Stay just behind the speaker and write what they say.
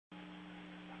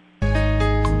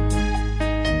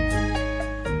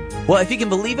Well, if you can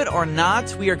believe it or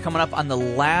not, we are coming up on the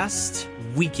last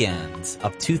weekend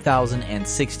of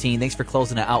 2016. Thanks for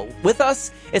closing it out with us.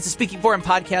 It's a Speaking For Him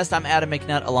podcast. I'm Adam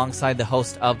McNutt alongside the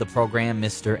host of the program,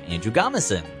 Mr. Andrew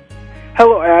Gomison.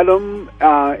 Hello, Adam.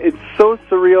 It's so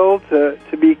surreal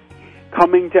to be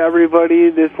coming to everybody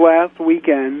this last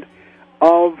weekend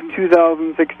of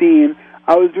 2016.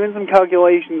 I was doing some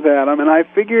calculations, Adam, and I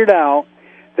figured out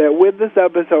that with this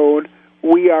episode,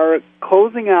 we are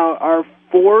closing out our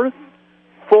fourth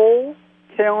full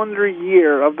calendar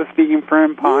year of the Speaking For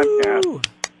Him podcast. Woo!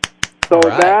 So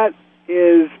right. That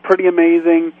is pretty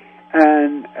amazing.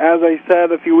 And as I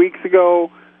said a few weeks ago,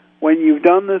 when you've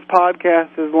done this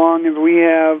podcast as long as we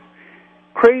have,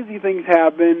 crazy things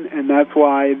happen, and that's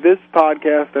why this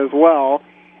podcast as well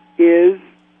is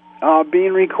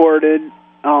being recorded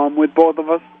with both of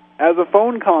us as a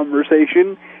phone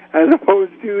conversation as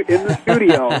opposed to in the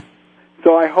studio.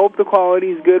 So I hope the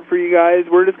quality is good for you guys.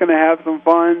 We're just going to have some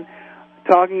fun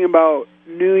talking about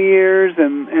New Year's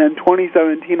and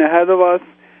 2017 ahead of us.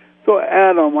 So,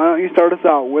 Adam, why don't you start us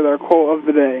out with our quote of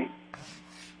the day?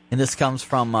 And this comes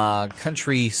from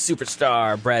country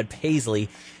superstar Brad Paisley.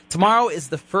 Tomorrow is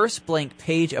the first blank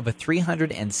page of a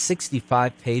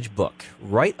 365-page book.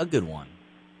 Write a good one.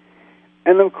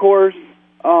 And, of course,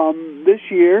 this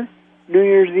year, New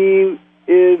Year's Eve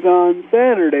is on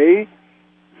Saturday.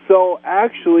 So,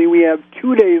 actually, we have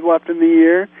 2 days left in the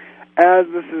year as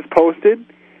this is posted.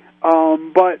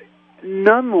 But,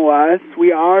 nonetheless,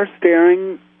 we are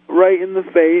staring right in the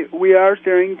face. We are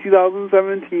staring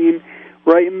 2017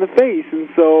 right in the face. And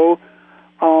so,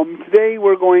 today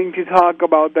we're going to talk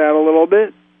about that a little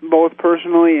bit, both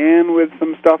personally and with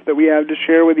some stuff that we have to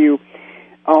share with you.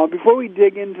 Before we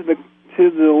dig into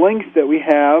the links that we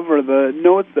have or the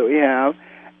notes that we have,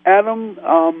 Adam,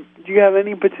 do you have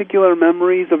any particular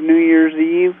memories of New Year's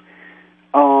Eve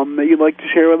that you'd like to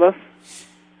share with us?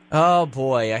 Oh,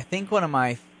 boy. I think one of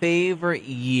my favorite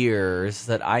years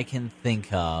that I can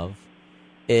think of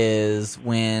is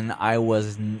when I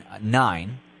was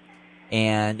 9,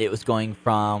 and it was going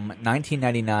from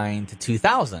 1999 to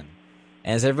 2000. And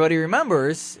as everybody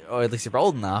remembers, or at least if you're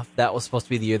old enough, that was supposed to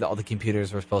be the year that all the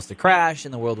computers were supposed to crash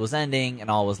and the world was ending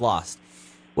and all was lost.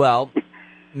 Well,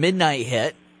 midnight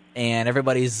hit, and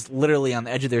everybody's literally on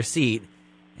the edge of their seat,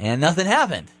 and nothing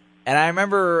happened. And I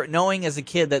remember knowing as a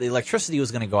kid that the electricity was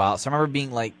going to go out, so I remember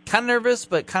being like kind of nervous,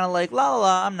 but kind of like, la la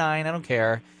la, I'm 9, I don't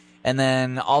care. And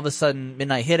then all of a sudden,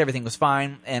 midnight hit, everything was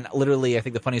fine, and literally, I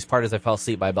think the funniest part is I fell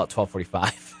asleep by about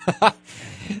 12:45.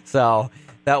 So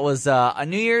that was a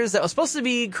New Year's that was supposed to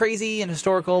be crazy and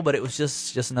historical, but it was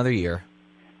just another year.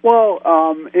 Well,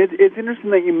 it's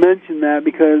interesting that you mentioned that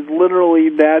because literally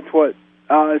that's what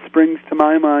springs to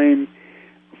my mind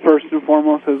first and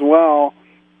foremost as well.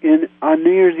 On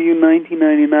New Year's Eve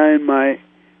 1999,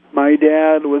 my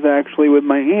dad was actually with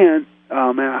my aunt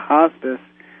at hospice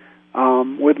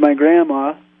with my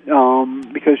grandma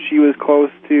because she was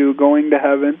close to going to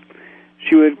heaven.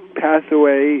 She would pass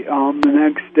away the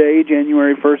next day,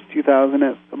 January 1st, 2000,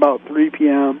 at about 3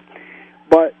 p.m.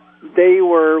 But they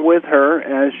were with her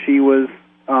as she was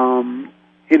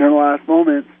in her last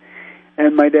moments.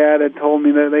 And my dad had told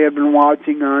me that they had been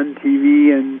watching on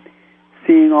TV and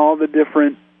seeing all the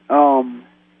different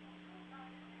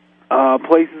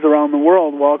places around the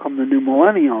world welcome the new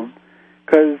millennium,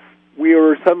 because we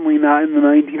were suddenly not in the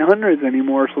 1900s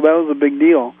anymore, so that was a big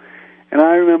deal. And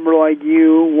I remember, like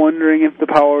you, wondering if the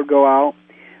power would go out.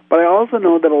 But I also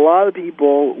know that a lot of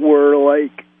people were,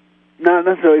 like, not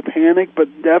necessarily panicked, but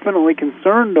definitely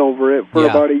concerned over it for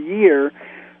about a year.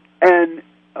 And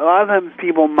a lot of times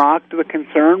people mocked the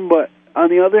concern, but on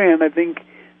the other hand, I think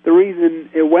the reason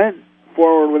it went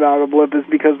forward without a blip is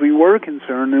because we were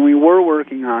concerned and we were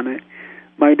working on it.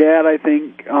 My dad, I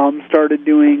think, started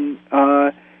doing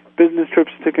business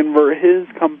trips to convert his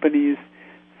company's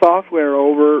software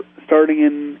over starting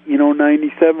in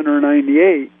 97 or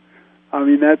 98. I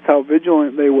mean, that's how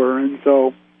vigilant they were, and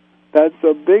so that's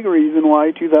a big reason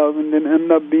why 2000 didn't end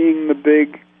up being the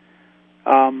big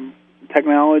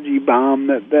technology bomb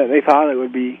that they thought it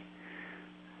would be.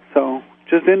 So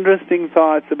just interesting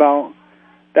thoughts about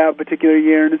that particular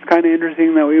year, and it's kind of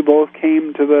interesting that we both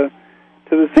came to the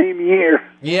same year.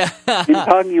 Yeah. in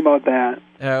talking about that.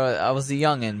 I was a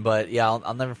youngin', but yeah,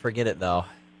 I'll never forget it though.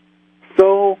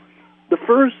 So the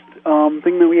first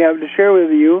thing that we have to share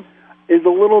with you is a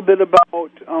little bit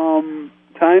about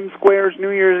Times Square's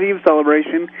New Year's Eve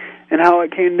celebration and how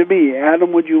it came to be.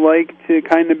 Adam, would you like to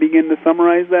kind of begin to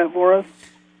summarize that for us?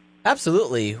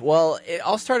 Absolutely. Well, it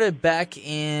all started back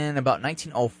in about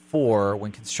 1904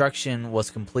 when construction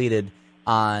was completed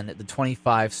on the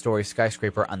 25-story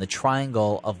skyscraper on the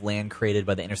triangle of land created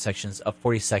by the intersections of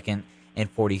 42nd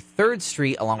and 43rd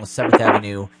Street along with 7th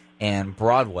Avenue and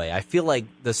Broadway. I feel like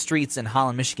the streets in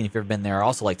Holland, Michigan, if you've ever been there, are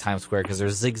also like Times Square because they're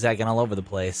zigzagging all over the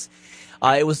place.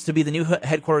 It was to be the new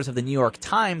headquarters of the New York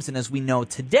Times, and as we know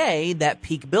today, that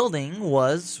peak building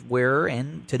was where,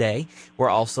 and today, where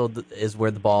also is where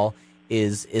the ball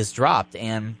is dropped.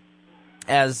 And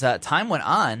as time went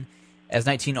on, as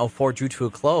 1904 drew to a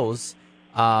close,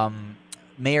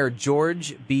 Mayor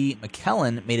George B.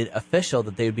 McKellen made it official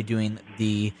that they would be doing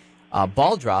the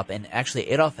ball drop, and actually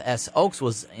Adolph S. Oakes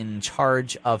was in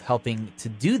charge of helping to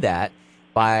do that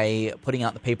by putting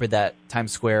out the paper that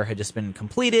Times Square had just been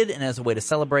completed, and as a way to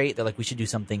celebrate, they're like, we should do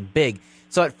something big.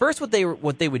 So at first what they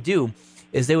would do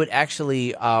is they would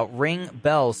actually ring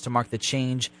bells to mark the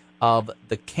change of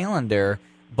the calendar,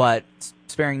 but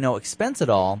sparing no expense at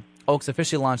all. Oakes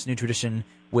officially launched a new tradition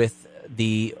with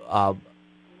the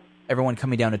everyone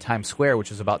coming down to Times Square, which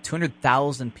was about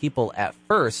 200,000 people at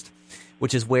first,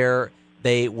 which is where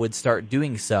they would start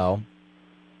doing so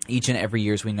each and every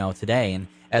year as we know today. And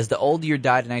as the old year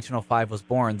died in 1905 was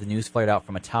born, the news flared out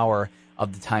from a tower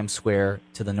of the Times Square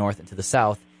to the north and to the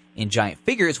south in giant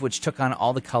figures, which took on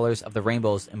all the colors of the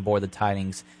rainbows and bore the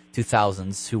tidings to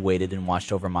thousands who waited and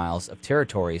watched over miles of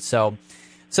territory. So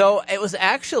it was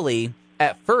actually,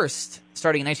 at first,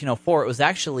 starting in 1904, it was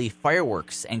actually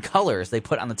fireworks and colors they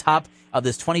put on the top of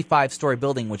this 25-story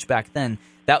building, which back then,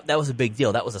 that was a big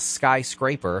deal. That was a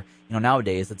skyscraper.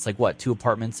 Nowadays, it's like, 2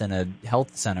 apartments and a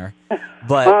health center.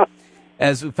 But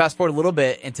as we fast forward a little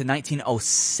bit into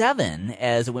 1907,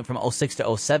 as it went from 06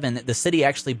 to 07, the city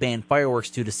actually banned fireworks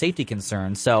due to safety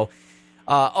concerns. So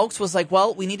Oakes was like,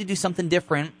 well, we need to do something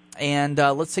different, and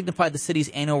let's signify the city's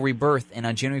annual rebirth. And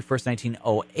on January 1st,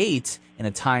 1908, in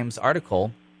a Times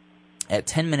article, at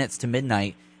 10 minutes to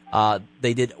midnight,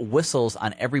 they did whistles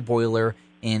on every boiler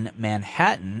in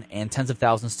Manhattan, and tens of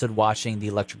thousands stood watching the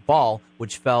electric ball,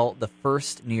 which fell the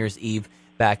first New Year's Eve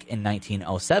back in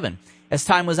 1907. As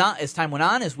time went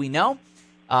on, as we know,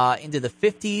 into the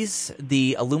 50s,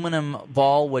 the aluminum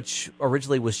ball, which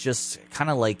originally was just kind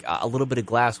of like a little bit of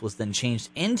glass, was then changed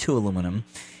into aluminum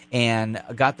and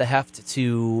got the heft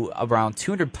to around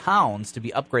 200 pounds to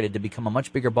be upgraded to become a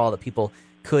much bigger ball that people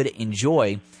could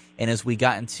enjoy. And as we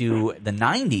got into the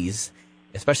 90s,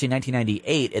 especially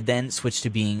 1998, it then switched to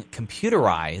being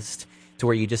computerized to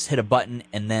where you just hit a button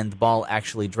and then the ball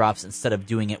actually drops instead of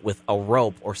doing it with a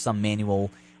rope or some manual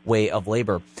way of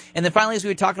labor. And then finally, as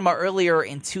we were talking about earlier,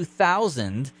 in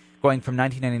 2000, going from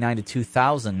 1999 to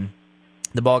 2000,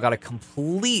 the ball got a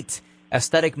complete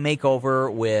aesthetic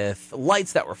makeover with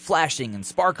lights that were flashing and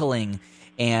sparkling.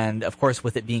 And of course,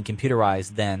 with it being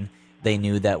computerized, then they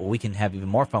knew that, well, we can have even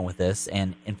more fun with this.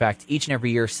 And in fact, each and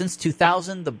every year since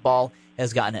 2000, the ball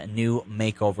has gotten a new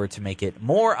makeover to make it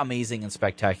more amazing and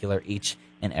spectacular each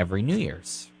and every New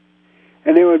Year's.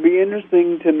 And it would be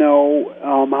interesting to know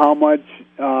how much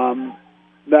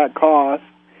that costs,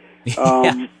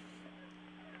 because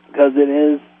it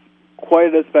is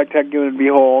quite a spectacular to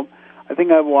behold. I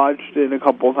think I've watched it a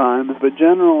couple times, but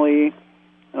generally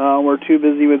we're too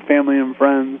busy with family and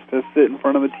friends to sit in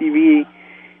front of a TV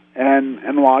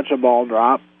and watch a ball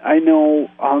drop. I know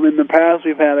in the past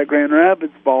we've had a Grand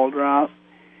Rapids ball drop,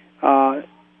 but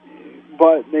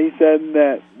they said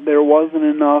that there wasn't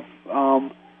enough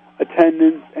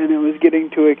attendance and it was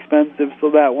getting too expensive, so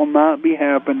that will not be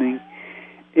happening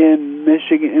in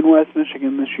West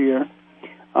Michigan this year.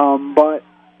 But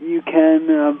you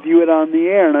can view it on the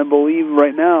air, and I believe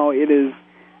right now it is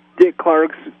Dick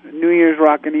Clark's New Year's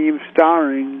Rockin' Eve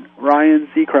starring Ryan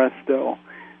Seacrest still.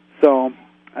 So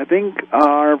I think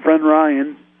our friend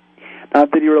Ryan,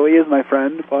 not that he really is my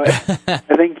friend, but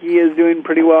I think he is doing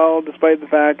pretty well despite the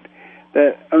fact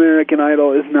that American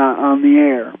Idol is not on the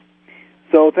air.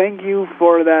 So thank you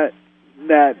for that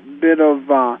bit of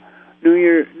New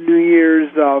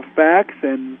Year's facts,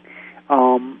 and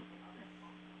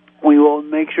we will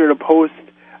make sure to post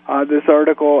this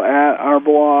article at our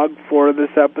blog for this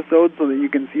episode so that you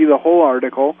can see the whole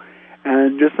article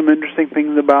and just some interesting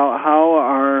things about how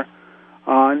our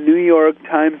New York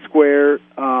Times Square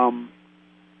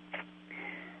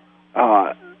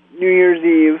New Year's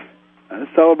Eve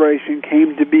celebration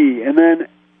came to be. And then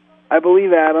I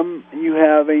believe, Adam, you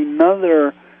have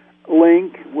another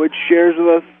link which shares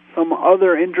with us some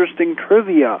other interesting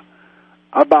trivia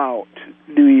about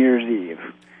New Year's Eve.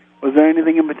 Was there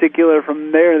anything in particular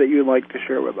from there that you'd like to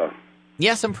share with us?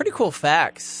 Yeah, some pretty cool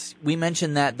facts. We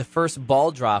mentioned that the first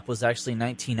ball drop was actually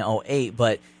 1908,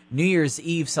 but New Year's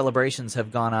Eve celebrations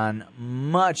have gone on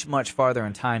much, much farther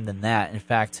in time than that. In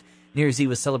fact, New Year's Eve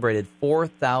was celebrated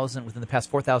within the past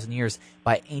 4,000 years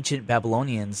by ancient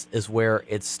Babylonians is where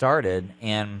it started.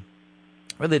 And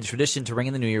really the tradition to ring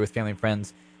in the new year with family and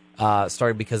friends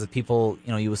started because of people,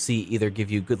 you will see either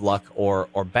give you good luck or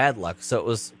bad luck. So it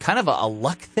was kind of a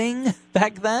luck thing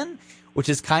back then, which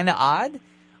is kind of odd.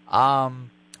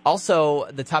 Also,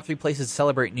 the top 3 places to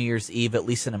celebrate New Year's Eve, at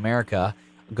least in America,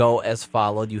 go as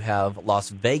followed. You have Las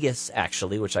Vegas,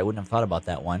 actually, which I wouldn't have thought about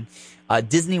that one.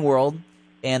 Disney World,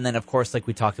 and then, of course, like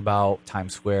we talked about,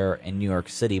 Times Square in New York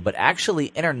City. But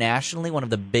actually, internationally, one of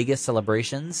the biggest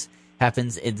celebrations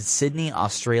happens in Sydney,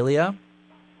 Australia.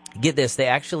 Get this, they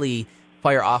actually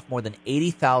fire off more than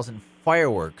 80,000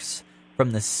 fireworks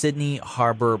from the Sydney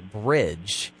Harbor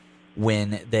Bridge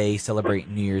when they celebrate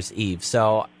New Year's Eve.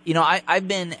 So, I've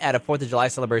been at a 4th of July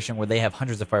celebration where they have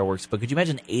hundreds of fireworks, but could you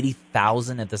imagine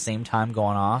 80,000 at the same time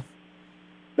going off?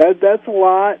 That's a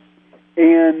lot.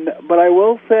 But I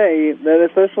will say that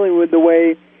especially with the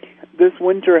way this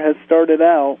winter has started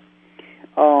out,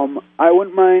 I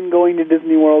wouldn't mind going to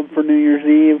Disney World for New Year's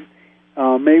Eve.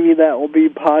 Maybe that will be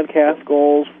podcast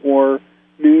goals for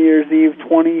New Year's Eve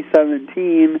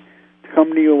 2017 to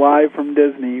come to you live from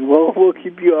Disney. We'll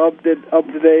keep you up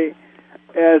to date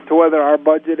as to whether our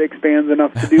budget expands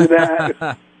enough to do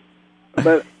that.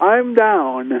 But I'm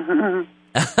down.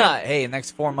 Hey,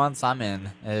 next 4 months I'm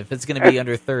in. If it's going to be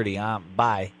under 30,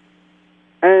 bye.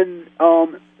 And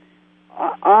on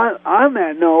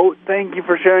that note, thank you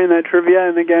for sharing that trivia.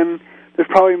 And again, there's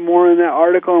probably more in that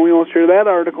article, and we will share that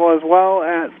article as well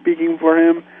at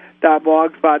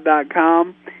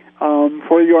speakingforhim.blogspot.com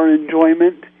for your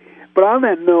enjoyment. But on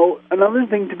that note, another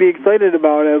thing to be excited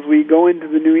about as we go into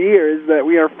the new year is that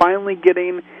we are finally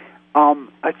getting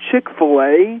a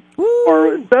Chick-fil-A,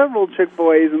 or several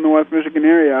Chick-fil-A's in the West Michigan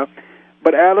area.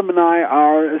 But Adam and I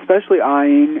are especially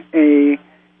eyeing a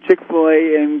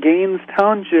Chick-fil-A in Gaines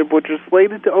Township, which is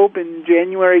slated to open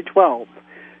January 12th.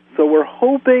 So we're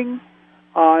hoping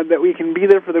that we can be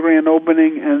there for the grand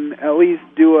opening and at least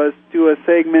do a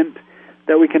segment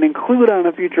that we can include on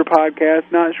a future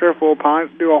podcast. Not sure if we'll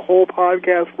do a whole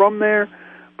podcast from there,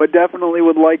 but definitely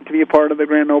would like to be a part of the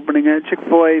grand opening at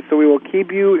Chick-fil-A, so we will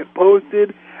keep you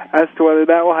posted as to whether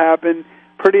that will happen.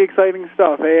 Pretty exciting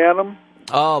stuff, eh, Adam?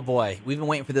 Oh, boy. We've been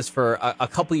waiting for this for a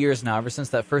couple years now, ever since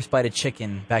that first bite of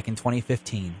chicken back in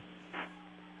 2015.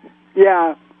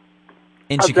 Yeah.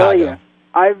 In I'll Chicago. Tell you,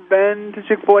 I've been to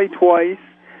Chick-fil-A twice,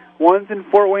 once in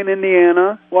Fort Wayne,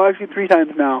 Indiana. Well, actually 3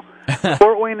 times now.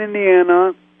 Fort Wayne,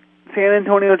 Indiana, San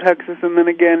Antonio, Texas, and then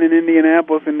again in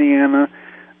Indianapolis, Indiana,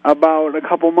 about a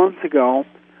couple months ago.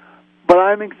 But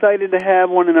I'm excited to have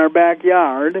one in our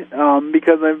backyard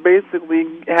because I've basically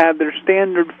had their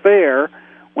standard fare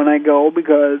when I go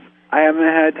because I haven't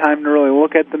had time to really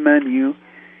look at the menu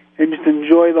and just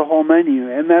enjoy the whole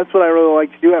menu. And that's what I really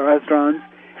like to do at restaurants,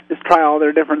 is try all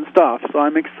their different stuff. So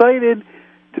I'm excited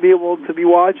to be able to be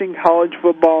watching college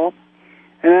football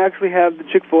and actually have the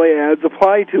Chick-fil-A ads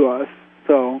apply to us.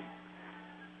 So,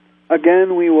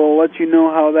 again, we will let you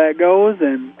know how that goes,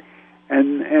 and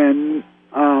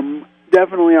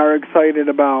definitely are excited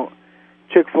about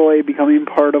Chick-fil-A becoming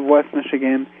part of West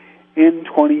Michigan in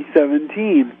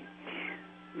 2017.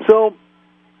 So,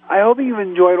 I hope you've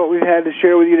enjoyed what we've had to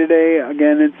share with you today.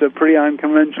 Again, it's a pretty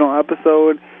unconventional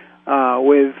episode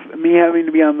with me having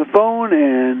to be on the phone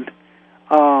and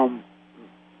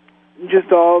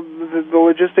just all the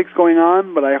logistics going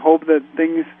on, but I hope that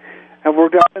things have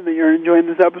worked out and that you're enjoying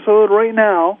this episode. Right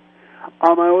now,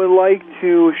 I would like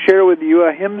to share with you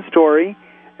a hymn story,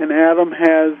 and Adam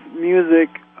has music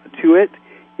to it.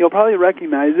 You'll probably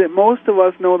recognize it. Most of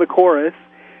us know the chorus,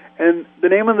 and the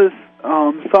name of this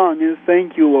song is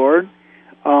Thank You, Lord.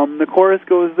 The chorus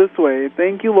goes this way: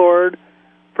 Thank you, Lord,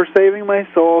 for saving my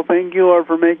soul. Thank you, Lord,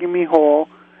 for making me whole.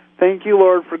 Thank you,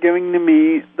 Lord, for giving to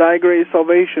me thy great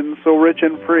salvation so rich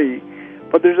and free.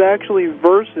 But there's actually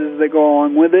verses that go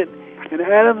along with it, and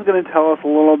Adam's going to tell us a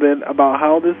little bit about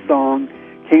how this song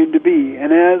came to be.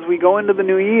 And as we go into the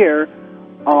new year,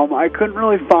 I couldn't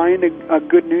really find a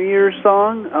good New Year's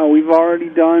song. We've already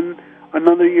done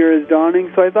Another Year is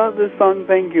Dawning, so I thought this song,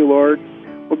 Thank You, Lord,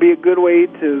 would be a good way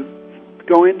to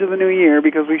go into the new year,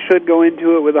 because we should go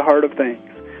into it with a heart of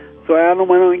thanks. So Adam,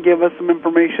 why don't you give us some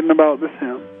information about this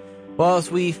hymn? Well,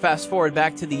 as we fast forward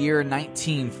back to the year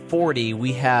 1940,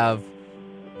 we have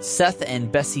Seth and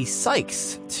Bessie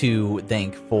Sykes to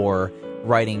thank for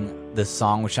writing this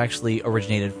song, which actually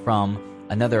originated from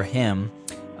another hymn.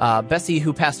 Bessie,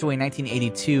 who passed away in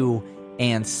 1982,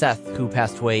 and Seth, who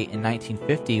passed away in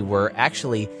 1950, were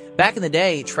actually, back in the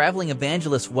day, traveling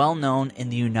evangelists well known in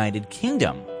the United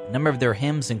Kingdom. A number of their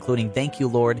hymns, including Thank You,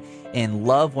 Lord and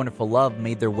Love, Wonderful Love,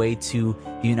 made their way to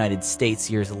the United States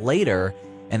years later.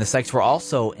 And the Sykes were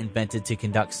also invented to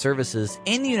conduct services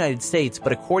in the United States,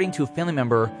 but according to a family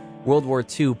member, World War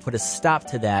II put a stop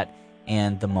to that,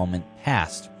 and the moment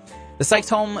passed. The Sykes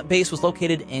home base was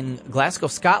located in Glasgow,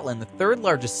 Scotland, the third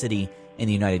largest city in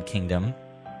the United Kingdom.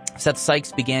 Seth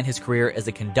Sykes began his career as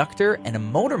a conductor and a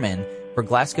motorman for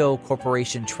Glasgow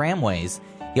Corporation Tramways.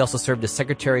 He also served as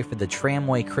secretary for the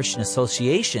Tramway Christian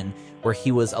Association, where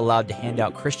he was allowed to hand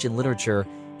out Christian literature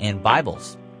and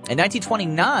Bibles. In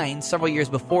 1929, several years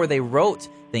before they wrote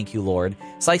Thank You, Lord,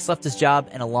 Sykes left his job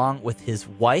and, along with his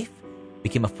wife,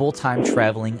 became a full-time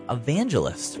traveling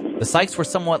evangelist. The Sykes were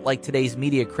somewhat like today's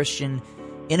media Christian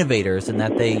innovators in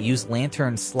that they used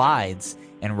lantern slides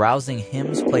and rousing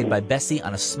hymns played by Bessie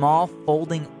on a small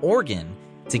folding organ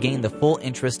to gain the full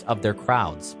interest of their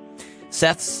crowds.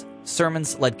 Seth's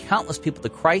sermons led countless people to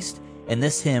Christ, and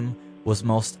this hymn was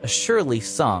most assuredly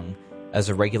sung as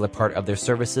a regular part of their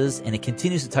services, and it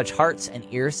continues to touch hearts and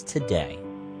ears today.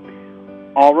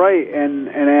 All right, and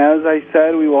as I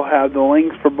said, we will have the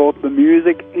links for both the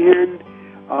music and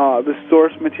the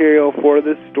source material for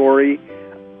this story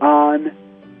on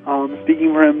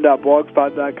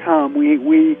speakingforhim.blogspot.com.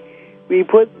 We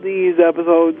put these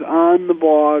episodes on the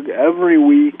blog every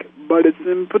week, but it's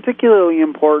particularly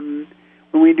important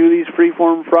when we do these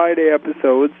Freeform Friday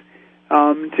episodes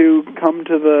to come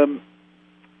to the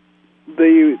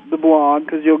blog,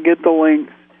 because you'll get the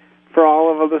links for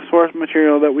all of the source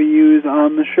material that we use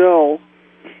on the show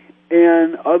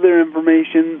and other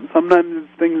information. Sometimes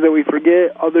it's things that we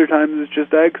forget, other times it's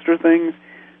just extra things.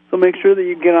 So make sure that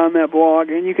you get on that blog,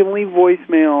 and you can leave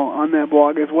voicemail on that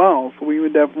blog as well. So we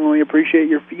would definitely appreciate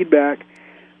your feedback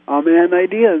and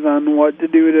ideas on what to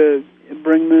do to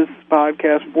bring this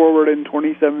podcast forward in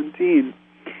 2017.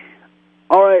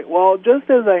 All right, well, just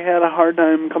as I had a hard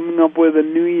time coming up with a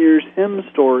New Year's hymn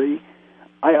story,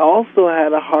 I also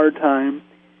had a hard time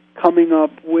coming up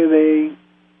with a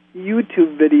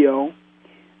YouTube video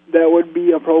that would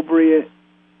be appropriate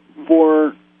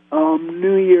for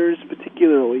New Year's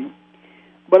particularly.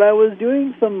 But I was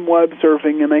doing some web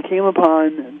surfing, and I came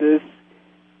upon this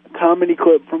comedy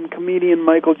clip from comedian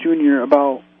Michael Jr.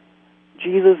 about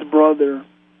Jesus' brother,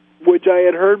 which I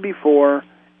had heard before,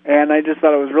 and I just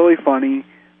thought it was really funny.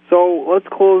 So let's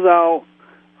close out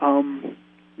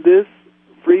this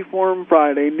Freeform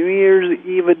Friday, New Year's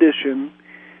Eve edition,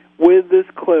 with this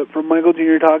clip from Michael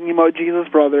Jr. talking about Jesus'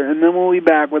 brother, and then we'll be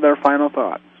back with our final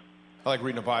thoughts. I like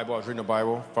reading the Bible. I was reading the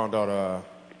Bible, found out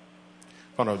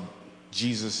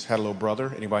Jesus had a little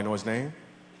brother. Anybody know his name?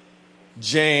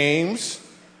 James.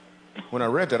 When I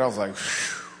read that, I was like,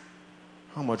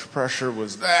 how much pressure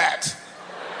was that?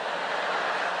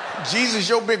 Jesus,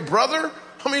 your big brother?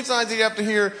 How many times did you have to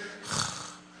hear,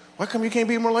 why come you can't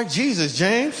be more like Jesus,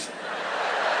 James?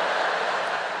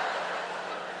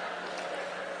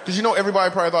 Because you know,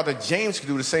 everybody probably thought that James could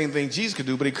do the same thing Jesus could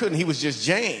do, but he couldn't. He was just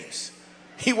James.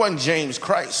 He wasn't James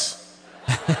Christ.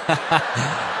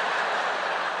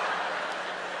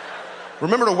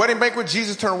 Remember the wedding banquet?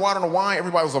 Jesus turned water into wine.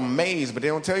 Everybody was amazed, but they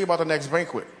don't tell you about the next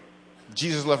banquet.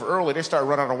 Jesus left early. They started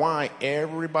running out of wine.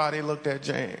 Everybody looked at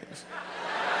James.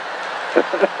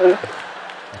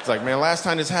 It's like, man, last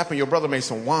time this happened, your brother made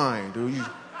some wine, dude.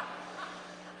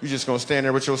 You just gonna stand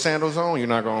there with your sandals on? You're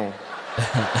not gonna...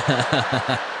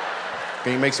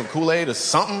 Can you make some Kool-Aid or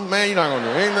something, man? You're not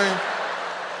gonna do anything.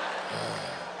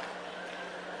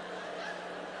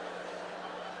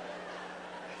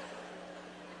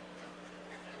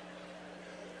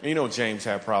 And you know, James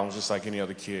had problems just like any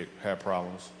other kid had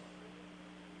problems.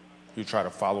 He would try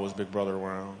to follow his big brother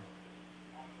around.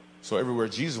 So everywhere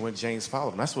Jesus went, James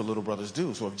followed him. That's what little brothers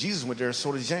do. So if Jesus went there,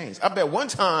 so did James. I bet one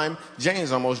time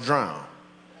James almost drowned.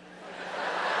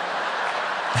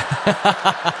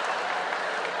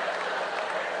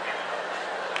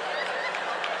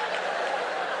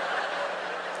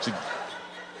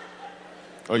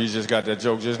 Oh, you just got that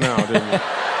joke just now, didn't you?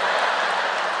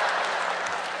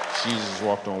 Jesus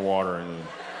walked on water and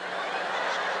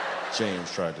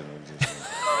James tried to just...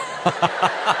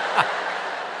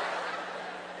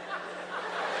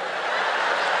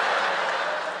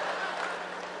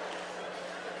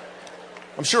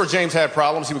 I'm sure James had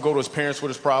problems. He would go to his parents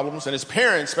with his problems. And his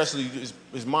parents, especially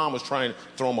his mom, was trying to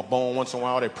throw him a bone once in a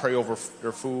while. They'd pray over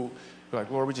their food. They're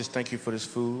like, Lord, we just thank you for this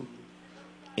food.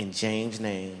 In James'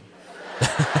 name.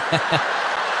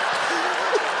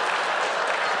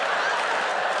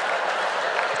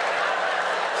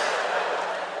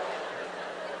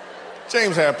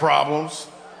 James had problems.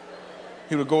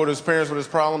 He would go to his parents with his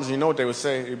problems, and you know what they would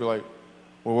say? He'd be like,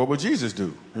 well, what would Jesus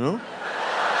do? You know?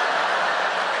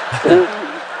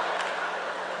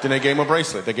 Then they gave him a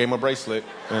bracelet.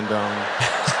 And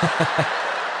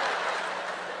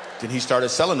then he started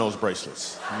selling those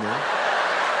bracelets. You know?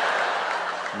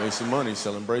 Made some money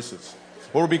selling bracelets.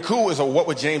 What would be cool is a what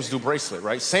would James do bracelet,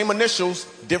 right? Same initials,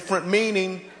 different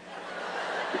meaning.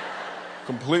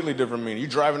 Completely different meaning. You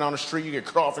driving down the street, you get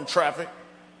cut off in traffic.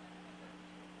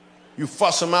 You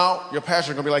fuss him out, your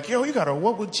pastor gonna be like, yo, you got a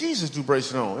what would Jesus do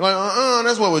bracelet on? You're like,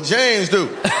 that's what would James do.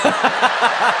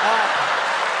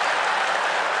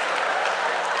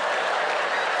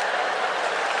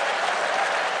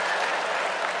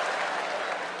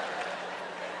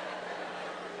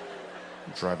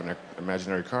 Driving an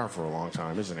imaginary car for a long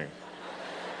time, isn't he?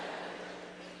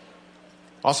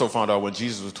 Also found out when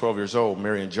Jesus was 12 years old,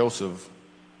 Mary and Joseph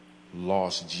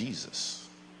lost Jesus.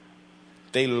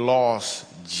 They lost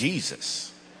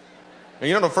Jesus. And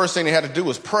you know the first thing they had to do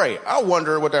was pray. I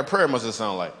wonder what that prayer must have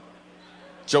sounded like.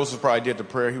 Joseph probably did the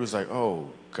prayer. He was like,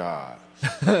 oh, God.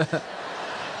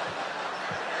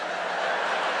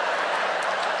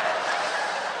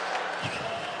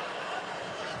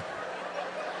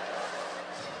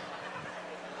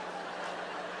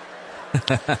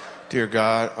 Dear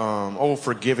God, oh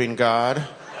forgiving God,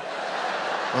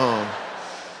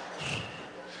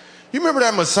 you remember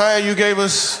that Messiah you gave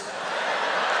us?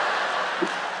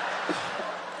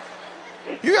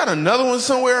 You got another one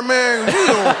somewhere, man?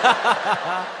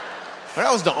 That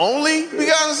was the only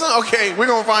begotten Okay, we're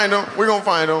gonna find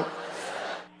him.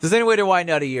 There's any way to wind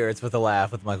out a year, it's with a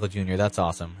laugh with Michael Jr. That's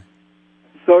awesome.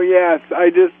 So yes, I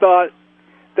just thought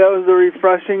that was a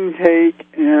refreshing take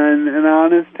and an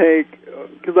honest take,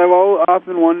 because I've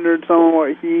often wondered some of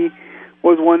what he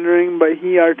was wondering, but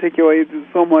he articulates it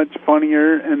so much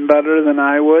funnier and better than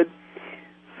I would.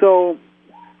 So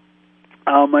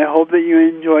I hope that you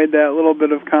enjoyed that little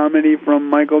bit of comedy from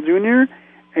Michael Jr.,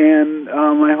 and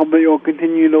I hope that you'll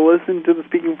continue to listen to the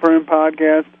Speaking for Him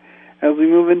podcast as we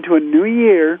move into a new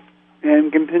year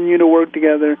and continue to work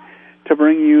together to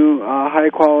bring you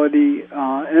high-quality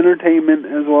entertainment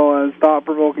as well as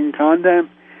thought-provoking content.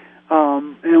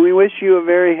 And we wish you a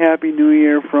very happy new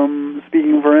year from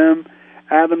Speaking for Him.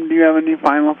 Adam, do you have any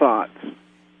final thoughts?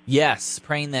 Yes,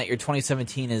 praying that your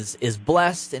 2017 is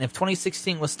blessed, and if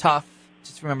 2016 was tough,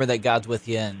 just remember that God's with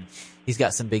you, and He's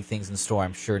got some big things in store,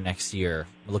 I'm sure, next year.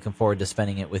 We're looking forward to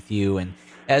spending it with you. And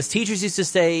as teachers used to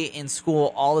say in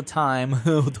school all the time,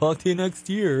 we'll talk to you next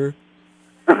year.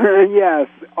 Yes,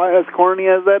 as corny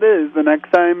as that is, the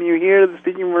next time you hear the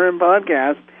Speaking for Him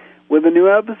podcast with a new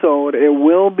episode, it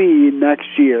will be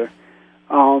next year.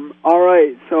 All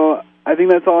right, so I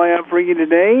think that's all I have for you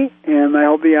today, and I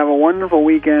hope you have a wonderful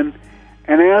weekend.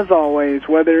 And as always,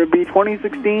 whether it be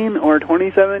 2016 or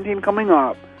 2017 coming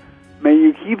up, may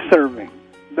you keep serving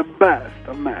the best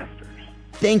of masters.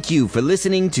 Thank you for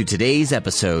listening to today's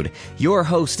episode. Your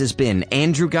host has been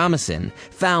Andrew Gomison,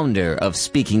 founder of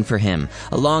Speaking for Him,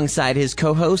 alongside his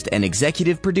co-host and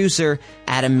executive producer,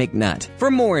 Adam McNutt. For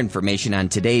more information on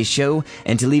today's show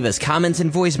and to leave us comments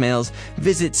and voicemails,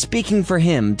 visit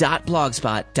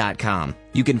speakingforhim.blogspot.com.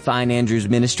 You can find Andrew's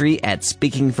ministry at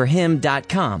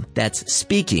speakingforhim.com. That's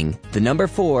speaking,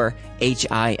 4,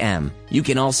 HIM. You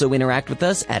can also interact with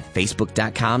us at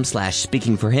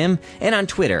facebook.com/speakingforhim and on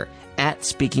Twitter at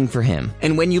Speaking for Him.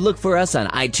 And when you look for us on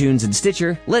iTunes and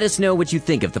Stitcher, let us know what you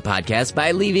think of the podcast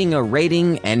by leaving a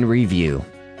rating and review.